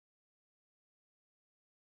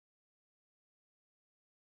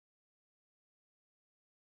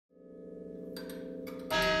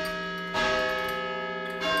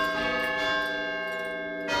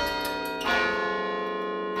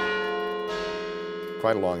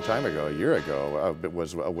quite a long time ago, a year ago,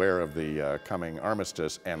 was aware of the coming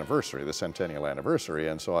Armistice anniversary, the centennial anniversary,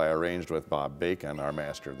 and so I arranged with Bob Bacon, our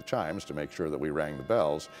master of the chimes, to make sure that we rang the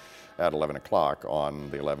bells at 11 o'clock on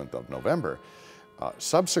the 11th of November.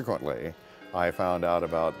 Subsequently, I found out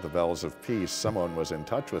about the bells of peace. Someone was in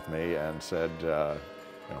touch with me and said,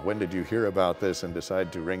 when did you hear about this and decide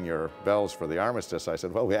to ring your bells for the Armistice? I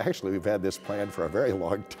said, well, we've had this planned for a very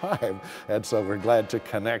long time, and so we're glad to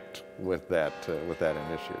connect with that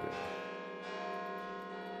initiative.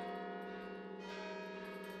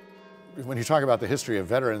 When you talk about the history of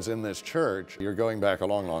veterans in this church, you're going back a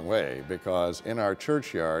long, long way, because in our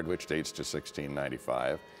churchyard, which dates to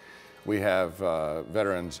 1695, we have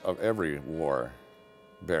veterans of every war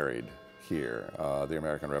buried here, the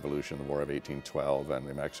American Revolution, the War of 1812, and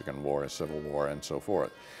the Mexican War, Civil War, and so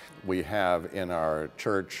forth. We have in our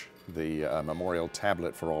church the memorial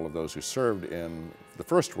tablet for all of those who served in the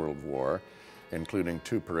First World War, including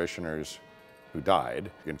 2 parishioners who died,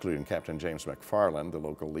 including Captain James McFarland. The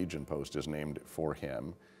local Legion post is named for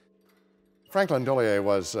him. Franklin Dollier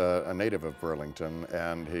was a native of Burlington,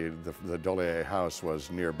 and the Dollier house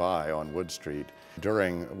was nearby on Wood Street.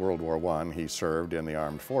 During World War I, he served in the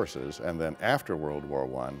armed forces, and then after World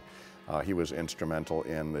War I, he was instrumental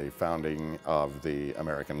in the founding of the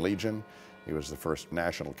American Legion. He was the first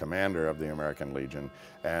national commander of the American Legion,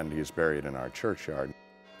 and he's buried in our churchyard.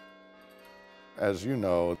 As you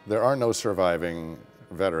know, there are no surviving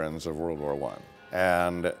veterans of World War I,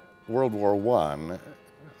 and World War I,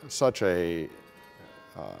 such a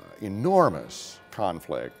enormous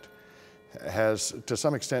conflict, has to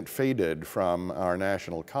some extent faded from our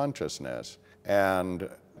national consciousness, and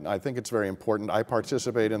I think it's very important. I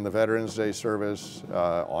participate in the Veterans Day service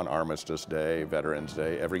on Armistice Day, Veterans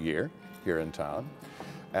Day, every year here in town,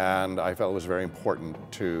 and I felt it was very important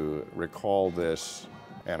to recall this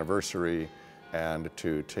anniversary and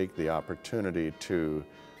to take the opportunity to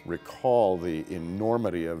recall the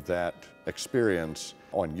enormity of that experience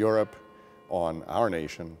on Europe, on our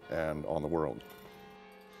nation, and on the world.